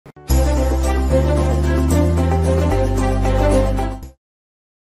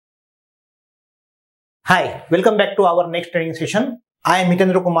Hi, welcome back to our next training session. I am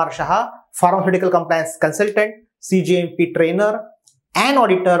Hitendra Kumar Shaha, Pharmaceutical Compliance Consultant, CGMP Trainer and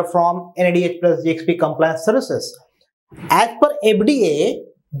Auditor from NADH plus GXP Compliance Services. As per FDA,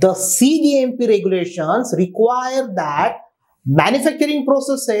 the CGMP regulations require that manufacturing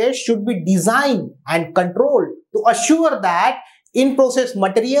processes should be designed and controlled to assure that in-process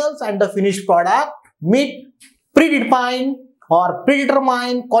materials and the finished product meet predefined or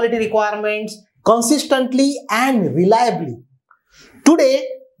predetermined quality requirements consistently and reliably. Today,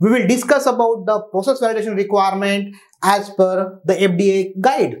 we will discuss about the process validation requirement as per the FDA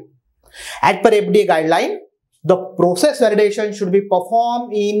guide. As per FDA guideline, the process validation should be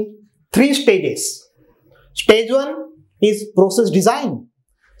performed in 3 stages. Stage 1 is process design.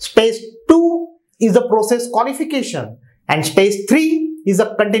 Stage 2 is the process qualification. And stage 3 is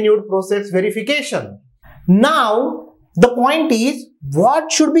a continued process verification. Now, the point is,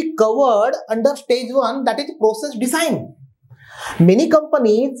 what should be covered under stage 1, that is process design. Many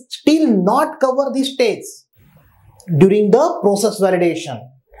companies still not cover this stage during the process validation.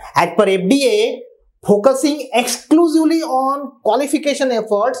 As per FDA, focusing exclusively on qualification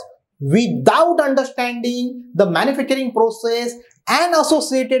efforts without understanding the manufacturing process and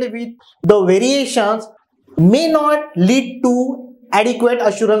associated with the variations may not lead to adequate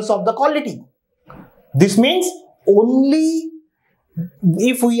assurance of the quality. This means only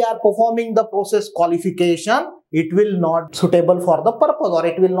if we are performing the process qualification, it will not suitable for the purpose, or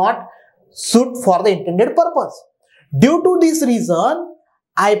it will not suit for the intended purpose. Due to this reason,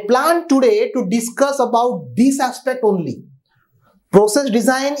 I plan today to discuss about this aspect only. Process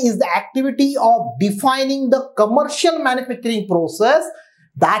design is the activity of defining the commercial manufacturing process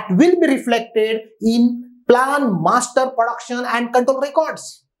that will be reflected in plan, master, production and control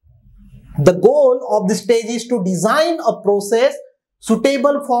records. The goal of this stage is to design a process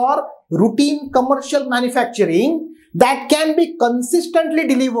suitable for routine commercial manufacturing that can be consistently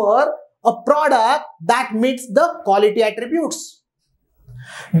deliver a product that meets the quality attributes.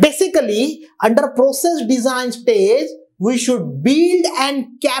 Basically, under process design stage, we should build and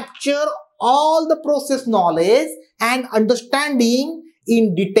capture all the process knowledge and understanding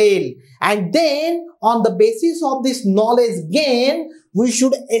in detail, and then on the basis of this knowledge gain, we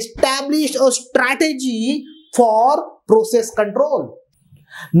should establish a strategy for process control.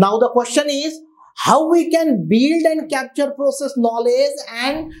 Now the question is, how we can build and capture process knowledge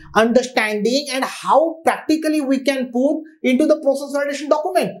and understanding, and how practically we can put into the process validation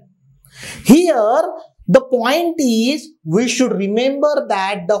document. Here the point is, we should remember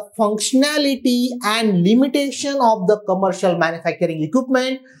that the functionality and limitation of the commercial manufacturing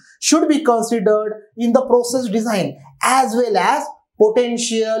equipment should be considered in the process design, as well as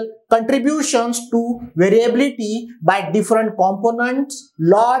potential contributions to variability by different components,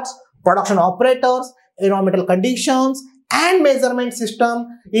 lots, production operators, environmental conditions, and measurement system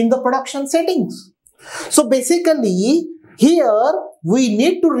in the production settings. So basically, here we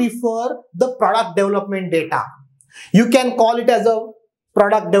need to refer the product development data. You can call it as a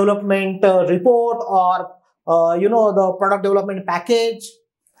product development report, or the product development package.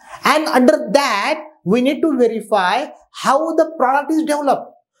 And under that, we need to verify how the product is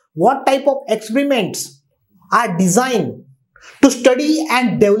developed, what type of experiments are designed to study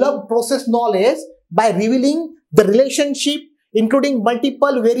and develop process knowledge by revealing the relationship including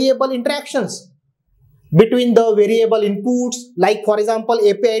multiple variable interactions between the variable inputs, like for example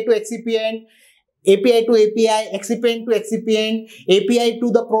API to excipient, API to API, excipient to excipient, API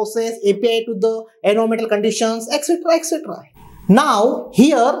to the process, API to the environmental conditions, etc., etc. Now,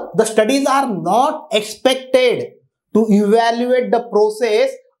 here the studies are not expected to evaluate the process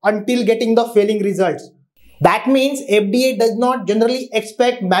until getting the failing results. That means FDA does not generally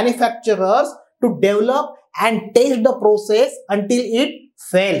expect manufacturers to develop and test the process until it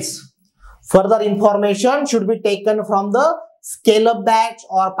fails. Further information should be taken from the scale-up batch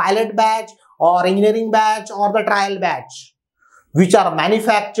or pilot batch or engineering batch or the trial batch, which are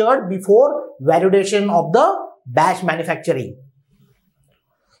manufactured before validation of the batch manufacturing.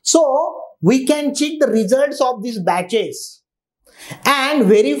 So, we can check the results of these batches and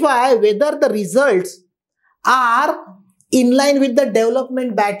verify whether the results are in line with the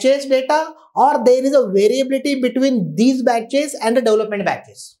development batches data, or there is a variability between these batches and the development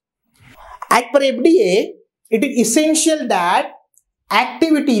batches. As per FDA, it is essential that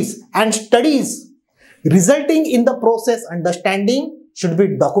activities and studies resulting in the process understanding should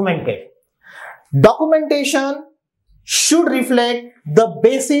be documented. Documentation should reflect the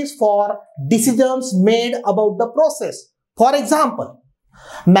basis for decisions made about the process. For example,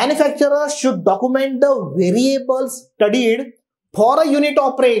 manufacturers should document the variables studied for a unit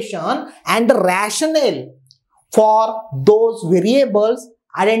operation and the rationale for those variables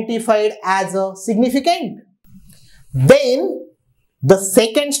identified as significant. Then the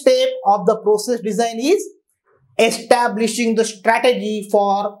second step of the process design is establishing the strategy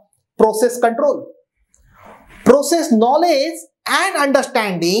for process control. Process knowledge and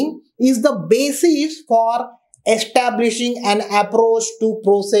understanding is the basis for establishing an approach to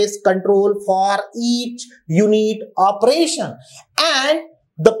process control for each unit operation and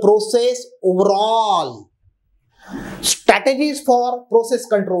the process overall. Strategies for process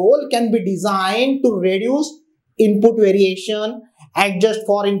control can be designed to reduce input variation, adjust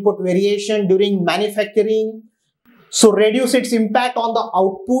for input variation during manufacturing, so reduce its impact on the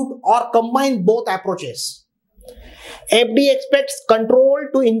output, or combine both approaches. FDA expects control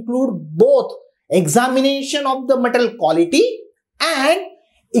to include both examination of the material quality and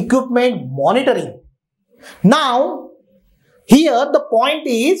equipment monitoring. Now, here the point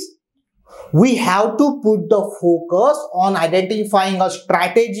is we have to put the focus on identifying a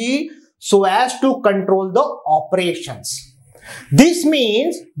strategy so as to control the operations. This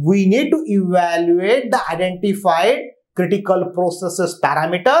means we need to evaluate the identified critical processes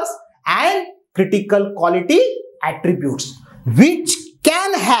parameters and critical quality attributes which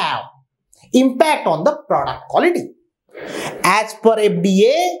can have impact on the product quality. As per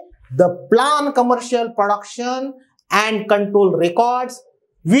FDA, the planned commercial production and control records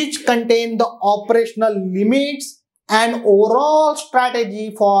which contain the operational limits and overall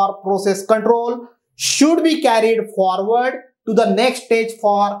strategy for process control should be carried forward to the next stage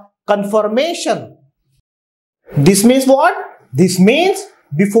for confirmation. This means what? This means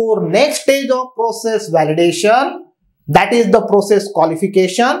before next stage of process validation, that is the process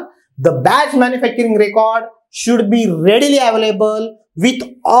qualification, the batch manufacturing record should be readily available with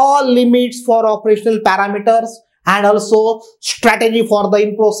all limits for operational parameters and also strategy for the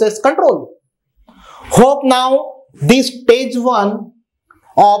in-process control. Hope now this stage 1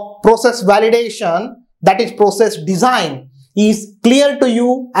 of process validation, that is process design, is clear to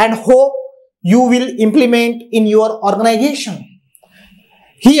you, and hope you will implement in your organization.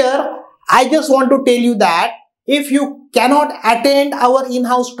 Here, I just want to tell you that if you cannot attend our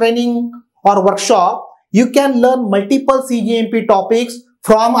in-house training or workshop, you can learn multiple CGMP topics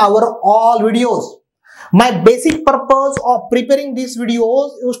from our all videos. My basic purpose of preparing these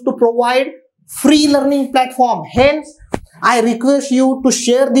videos is to provide free learning platform. Hence, I request you to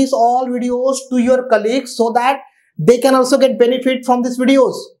share these all videos to your colleagues so that they can also get benefit from these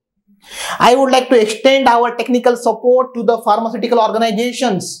videos. I would like to extend our technical support to the pharmaceutical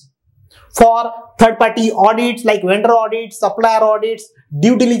organizations for third-party audits like vendor audits, supplier audits,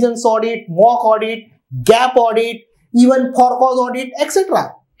 due diligence audit, mock audit, gap audit, even for cause audit,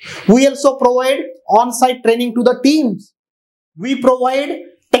 etc. We also provide on-site training to the teams. We provide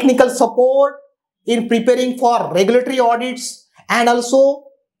technical support in preparing for regulatory audits and also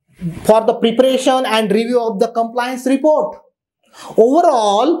for the preparation and review of the compliance report.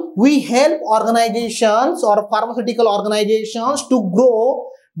 Overall, we help organizations or pharmaceutical organizations to grow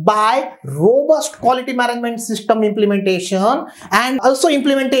by robust quality management system implementation and also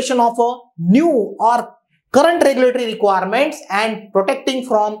implementation of a new or current regulatory requirements and protecting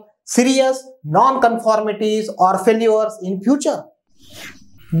from serious non-conformities or failures in future.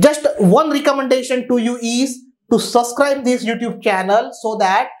 Just one recommendation to you is to subscribe this YouTube channel so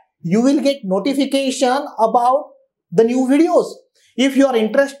that you will get notification about the new videos. If you are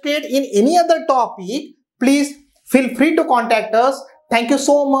interested in any other topic, please feel free to contact us. Thank you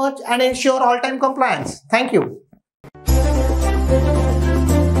so much and ensure all-time compliance. Thank you.